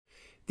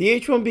The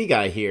H1B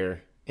guy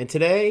here, and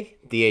today,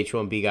 the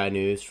H1B guy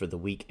news for the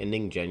week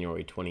ending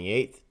January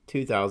 28th,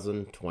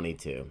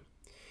 2022.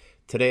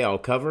 Today I'll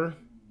cover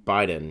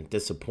Biden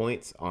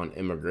disappoints on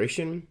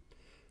immigration,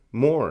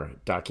 more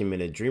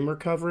documented Dreamer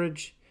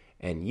coverage,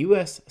 and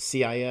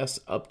USCIS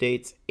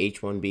updates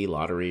H1B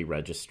lottery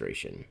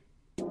registration.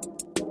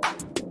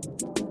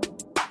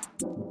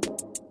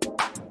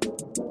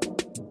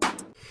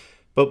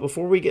 But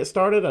before we get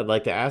started, I'd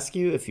like to ask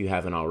you, if you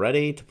haven't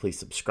already, to please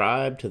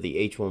subscribe to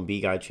the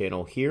H1B Guy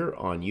channel here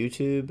on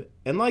YouTube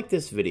and like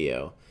this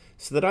video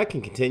so that I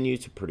can continue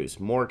to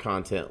produce more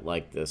content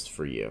like this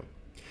for you.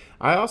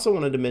 I also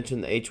wanted to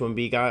mention the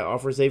H1B Guy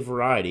offers a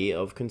variety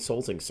of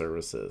consulting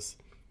services.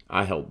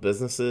 I help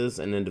businesses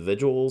and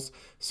individuals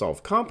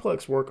solve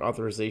complex work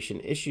authorization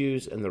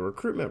issues in the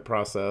recruitment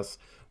process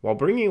while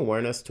bringing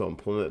awareness to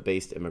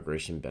employment-based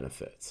immigration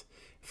benefits.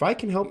 If I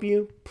can help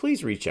you,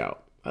 please reach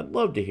out. I'd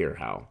love to hear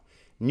how.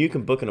 And you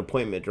can book an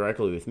appointment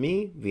directly with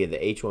me via the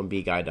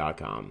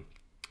h1bguy.com.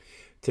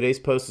 Today's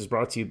post is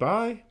brought to you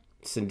by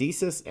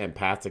Syndesis and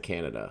Path to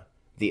Canada,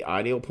 the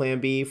ideal plan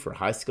B for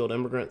high-skilled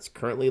immigrants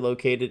currently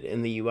located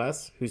in the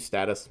U.S. whose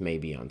status may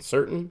be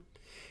uncertain,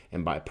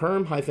 and by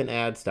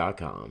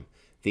perm-ads.com,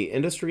 the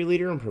industry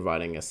leader in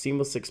providing a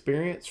seamless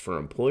experience for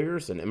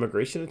employers and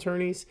immigration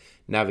attorneys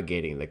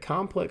navigating the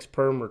complex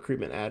perm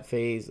recruitment ad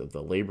phase of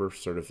the labor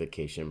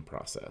certification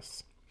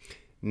process.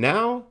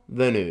 Now,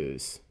 the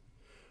news.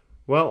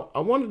 Well, I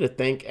wanted to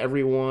thank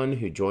everyone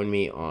who joined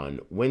me on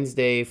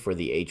Wednesday for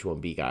the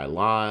H1B Guy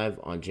Live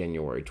on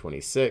January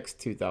 26,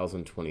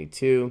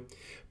 2022,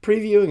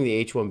 previewing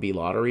the H1B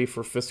lottery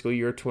for fiscal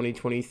year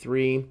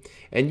 2023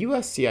 and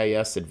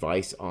USCIS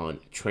advice on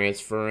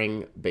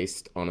transferring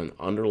based on an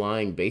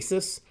underlying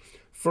basis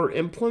for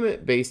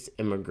employment-based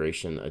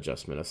immigration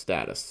adjustment of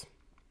status.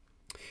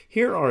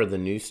 Here are the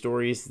news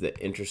stories that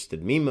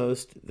interested me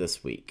most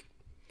this week.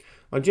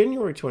 On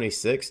January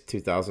 26,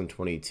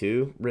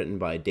 2022, written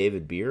by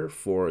David Beer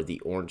for the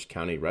Orange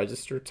County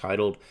Register,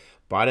 titled,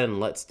 Biden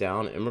Lets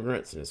Down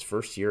Immigrants in His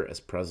First Year as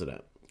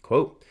President.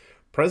 Quote,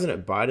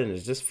 President Biden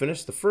has just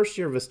finished the first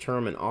year of his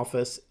term in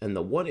office, and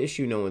the one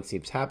issue no one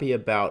seems happy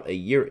about a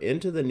year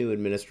into the new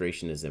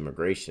administration is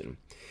immigration.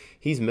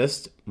 He's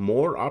missed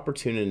more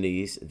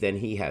opportunities than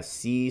he has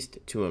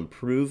seized to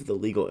improve the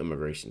legal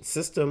immigration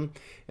system,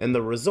 and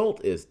the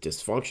result is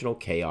dysfunctional,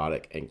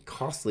 chaotic, and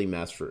costly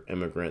mess for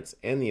immigrants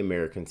and the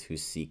Americans who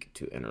seek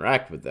to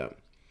interact with them.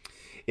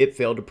 It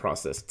failed to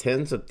process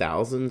tens of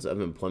thousands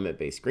of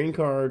employment-based green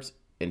cards.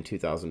 In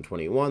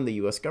 2021, the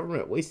U.S.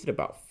 government wasted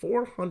about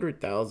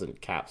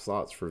 400,000 cap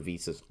slots for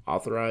visas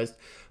authorized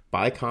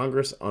by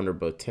Congress under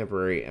both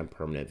temporary and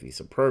permanent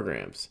visa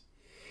programs.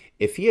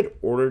 If he had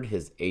ordered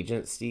his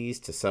agencies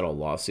to settle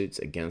lawsuits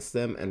against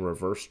them and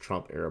reverse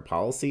Trump-era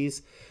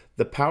policies,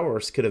 the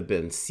powers could have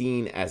been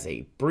seen as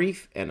a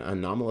brief and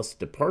anomalous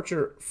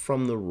departure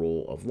from the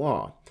rule of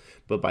law.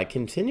 But by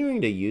continuing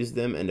to use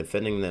them and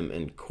defending them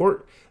in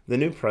court, the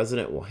new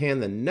president will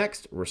hand the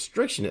next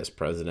restrictionist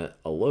president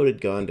a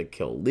loaded gun to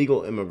kill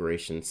legal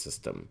immigration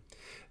system.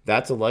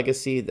 That's a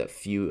legacy that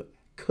few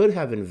could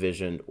have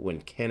envisioned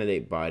when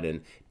candidate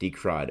Biden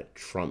decried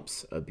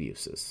Trump's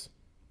abuses.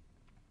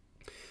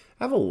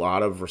 I have a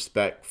lot of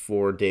respect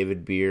for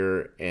David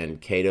Beer and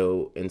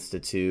Cato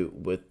Institute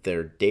with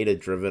their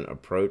data-driven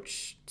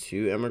approach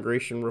to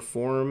immigration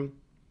reform.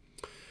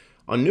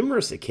 On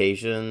numerous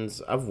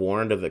occasions, I've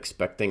warned of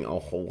expecting a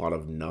whole lot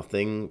of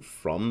nothing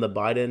from the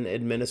Biden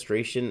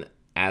administration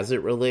as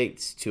it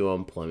relates to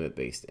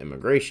employment-based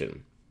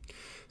immigration.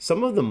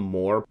 Some of the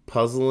more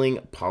puzzling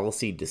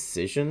policy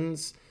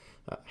decisions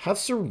have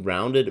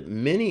surrounded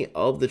many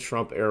of the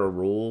Trump-era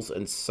rules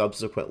and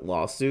subsequent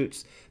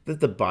lawsuits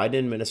that the Biden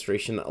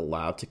administration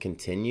allowed to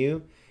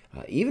continue,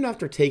 even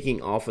after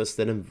taking office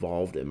that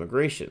involved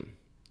immigration.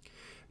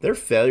 Their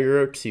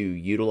failure to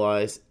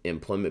utilize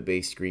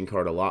employment-based green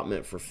card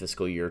allotment for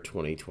fiscal year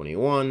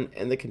 2021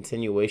 and the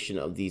continuation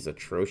of these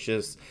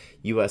atrocious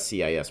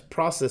USCIS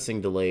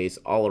processing delays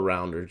all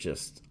around are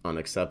just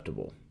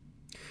unacceptable.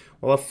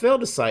 While I failed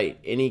to cite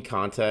any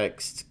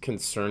context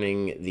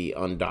concerning the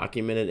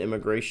undocumented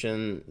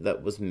immigration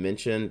that was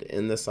mentioned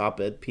in this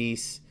op-ed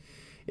piece,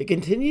 it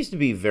continues to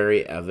be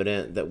very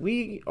evident that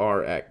we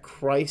are at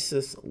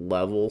crisis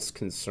levels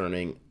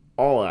concerning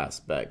all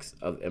aspects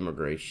of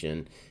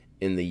immigration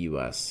in the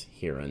U.S.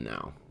 here and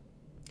now.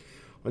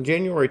 On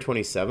January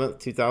 27,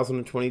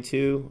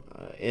 2022,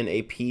 in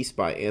a piece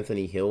by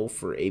Anthony Hill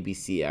for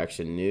ABC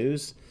Action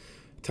News,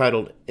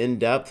 titled In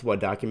Depth Why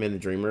Documented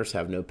Dreamers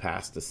Have No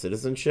Path to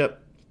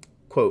Citizenship,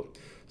 quote,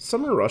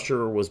 Summer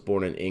Rusher was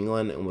born in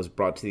England and was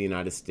brought to the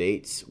United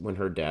States when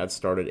her dad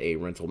started a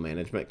rental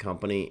management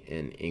company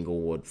in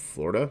Inglewood,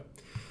 Florida.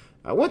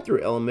 I went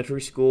through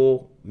elementary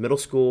school, middle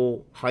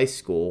school, high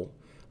school,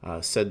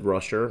 said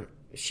Rusher.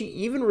 She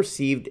even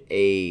received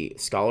a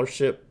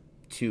scholarship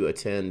to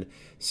attend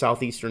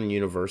Southeastern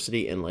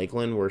University in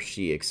Lakeland, where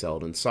she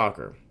excelled in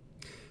soccer.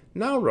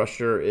 Now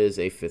Rusher is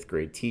a 5th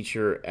grade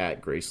teacher at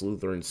Grace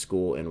Lutheran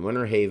School in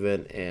Winter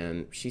Haven,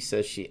 and she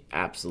says she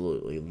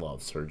absolutely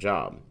loves her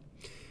job.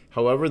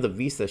 However, the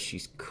visa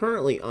she's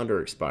currently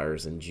under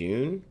expires in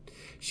June.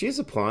 She is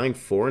applying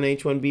for an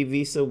H1B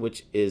visa,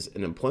 which is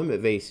an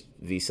employment-based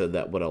visa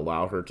that would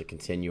allow her to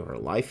continue her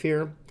life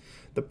here.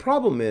 The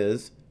problem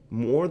is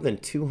more than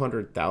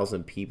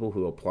 200,000 people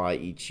who apply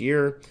each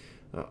year.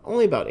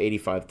 Only about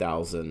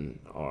 85,000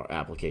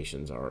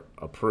 applications are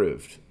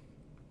approved.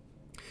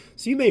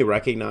 So you may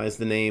recognize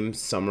the name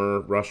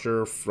Summer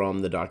Rusher from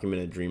the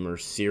Documented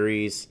Dreamers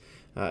series,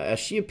 as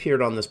she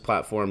appeared on this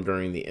platform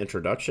during the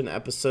introduction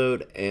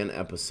episode and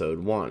episode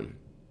 1.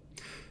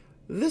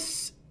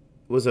 This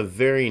was a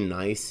very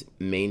nice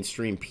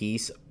mainstream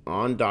piece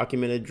on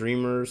Documented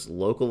Dreamers,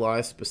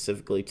 localized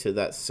specifically to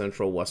that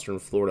central western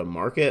Florida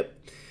market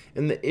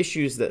and the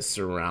issues that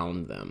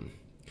surround them.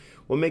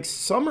 What makes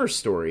Summer's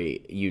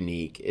story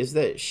unique is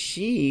that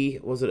she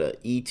was an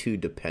E2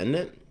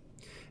 dependent,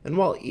 and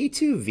while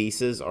E2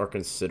 visas are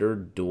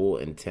considered dual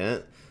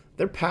intent,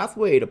 their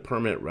pathway to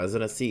permanent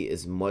residency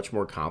is much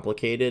more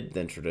complicated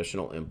than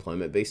traditional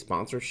employment-based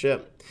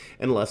sponsorship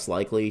and less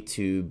likely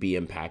to be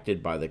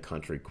impacted by the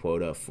country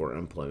quota for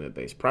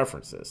employment-based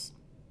preferences.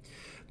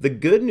 The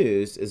good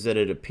news is that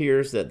it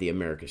appears that the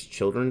America's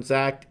Children's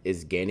Act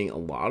is gaining a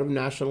lot of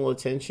national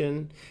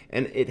attention,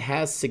 and it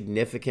has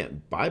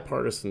significant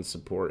bipartisan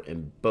support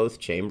in both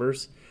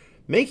chambers,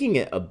 making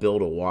it a bill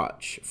to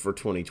watch for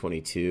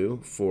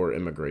 2022 for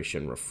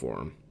immigration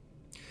reform.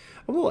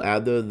 I will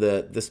add, though,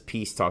 that this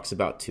piece talks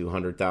about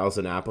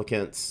 200,000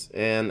 applicants,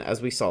 and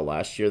as we saw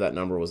last year, that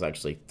number was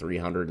actually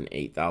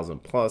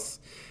 308,000 plus,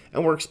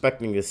 and we're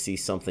expecting to see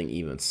something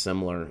even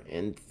similar,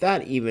 and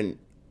that even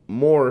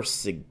more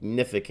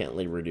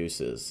significantly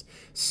reduces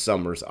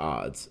Summer's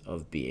odds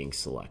of being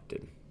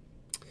selected.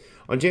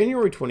 On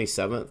January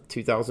 27th,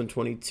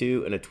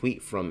 2022, in a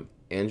tweet from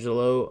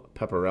Angelo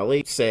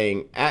Pepparelli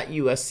saying, at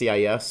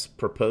USCIS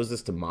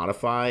proposes to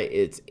modify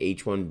its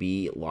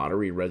H1B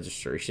lottery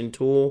registration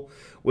tool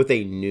with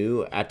a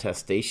new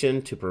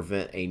attestation to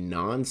prevent a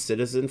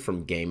non-citizen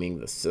from gaming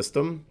the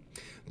system.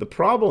 The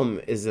problem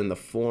is in the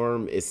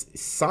form is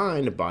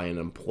signed by an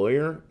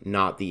employer,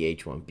 not the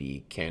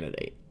H1B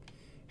candidate.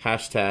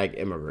 Hashtag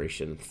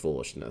immigration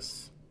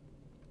foolishness.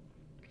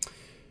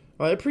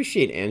 Well, I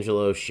appreciate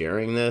Angelo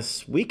sharing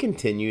this. We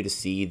continue to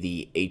see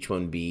the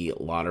H1B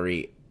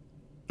lottery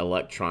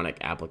electronic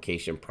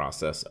application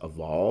process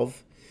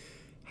evolve.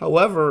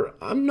 However,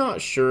 I'm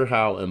not sure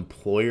how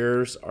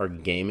employers are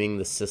gaming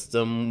the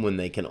system when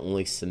they can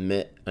only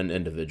submit an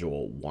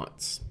individual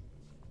once.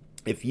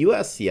 If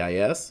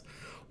USCIS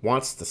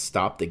wants to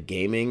stop the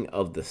gaming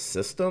of the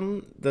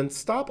system, then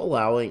stop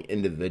allowing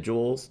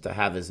individuals to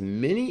have as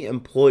many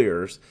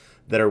employers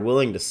that are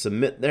willing to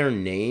submit their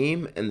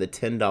name and the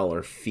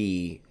 $10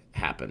 fee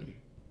happen.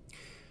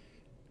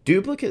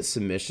 Duplicate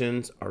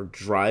submissions are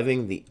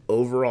driving the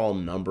overall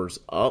numbers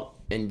up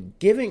and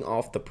giving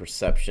off the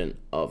perception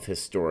of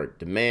historic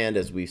demand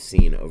as we've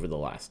seen over the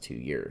last 2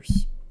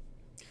 years.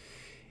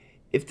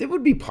 If it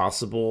would be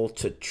possible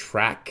to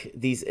track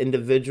these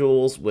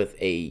individuals with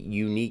a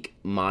unique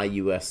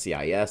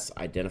MyUSCIS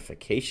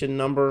identification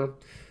number,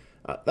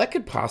 that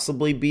could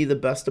possibly be the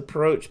best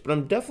approach, but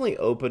I'm definitely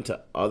open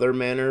to other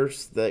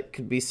manners that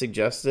could be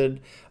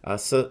suggested,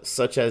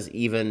 such as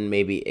even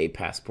maybe a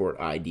passport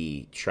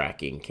ID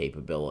tracking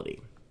capability.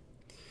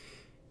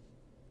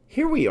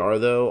 Here we are,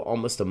 though,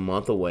 almost a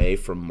month away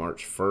from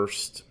March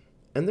 1st.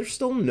 And there's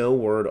still no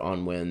word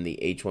on when the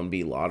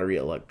H1B lottery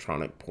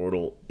electronic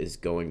portal is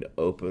going to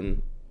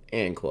open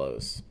and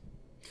close.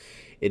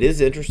 It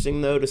is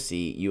interesting, though, to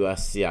see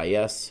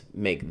USCIS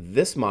make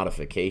this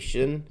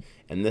modification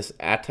and this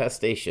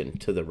attestation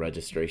to the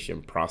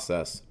registration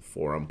process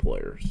for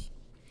employers.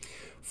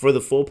 For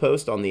the full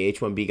post on the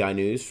H1B Guy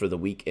News for the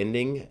week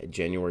ending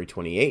January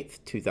 28th,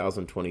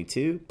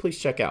 2022, please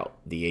check out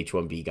the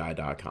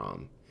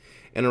h1bguy.com.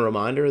 And a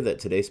reminder that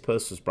today's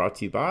post was brought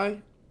to you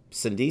by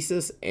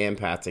Syndesis and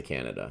Path to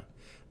Canada,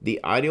 the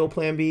ideal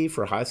plan B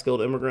for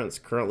high-skilled immigrants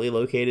currently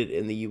located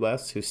in the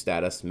U.S. whose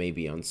status may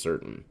be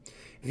uncertain.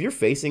 If you're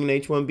facing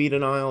an H1B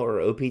denial or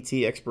OPT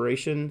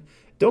expiration,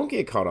 don't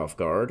get caught off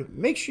guard.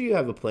 Make sure you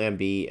have a plan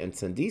B, and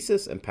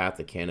Syndesis and Path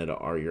to Canada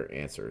are your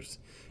answers.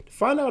 To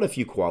find out if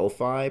you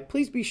qualify,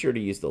 please be sure to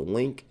use the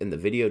link in the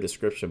video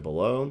description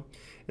below,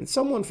 and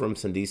someone from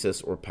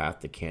Syndesis or Path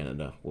to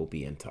Canada will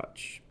be in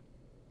touch.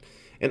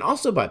 And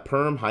also by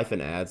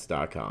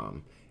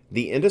perm-ads.com.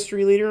 The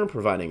industry leader in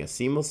providing a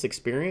seamless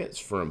experience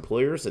for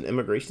employers and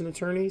immigration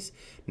attorneys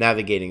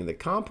navigating the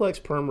complex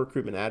perm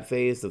recruitment ad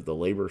phase of the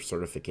labor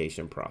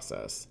certification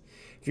process.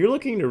 If you're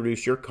looking to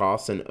reduce your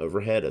costs and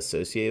overhead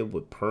associated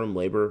with perm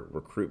labor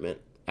recruitment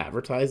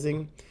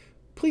advertising,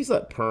 please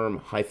let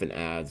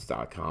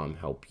perm-ads.com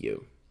help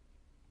you.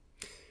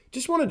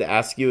 Just wanted to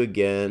ask you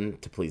again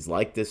to please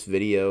like this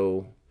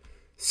video,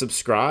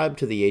 subscribe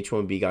to the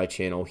H1B Guy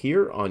channel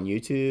here on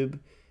YouTube,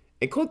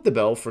 and click the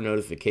bell for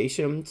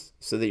notifications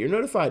so that you're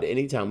notified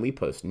anytime we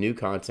post new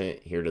content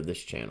here to this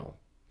channel.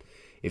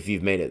 If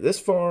you've made it this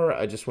far,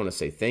 I just want to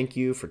say thank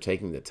you for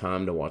taking the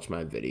time to watch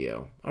my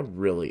video. I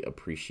really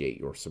appreciate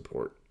your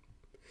support.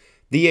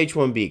 The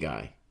H1B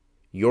Guy,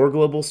 your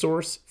global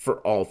source for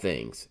all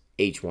things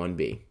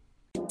H1B.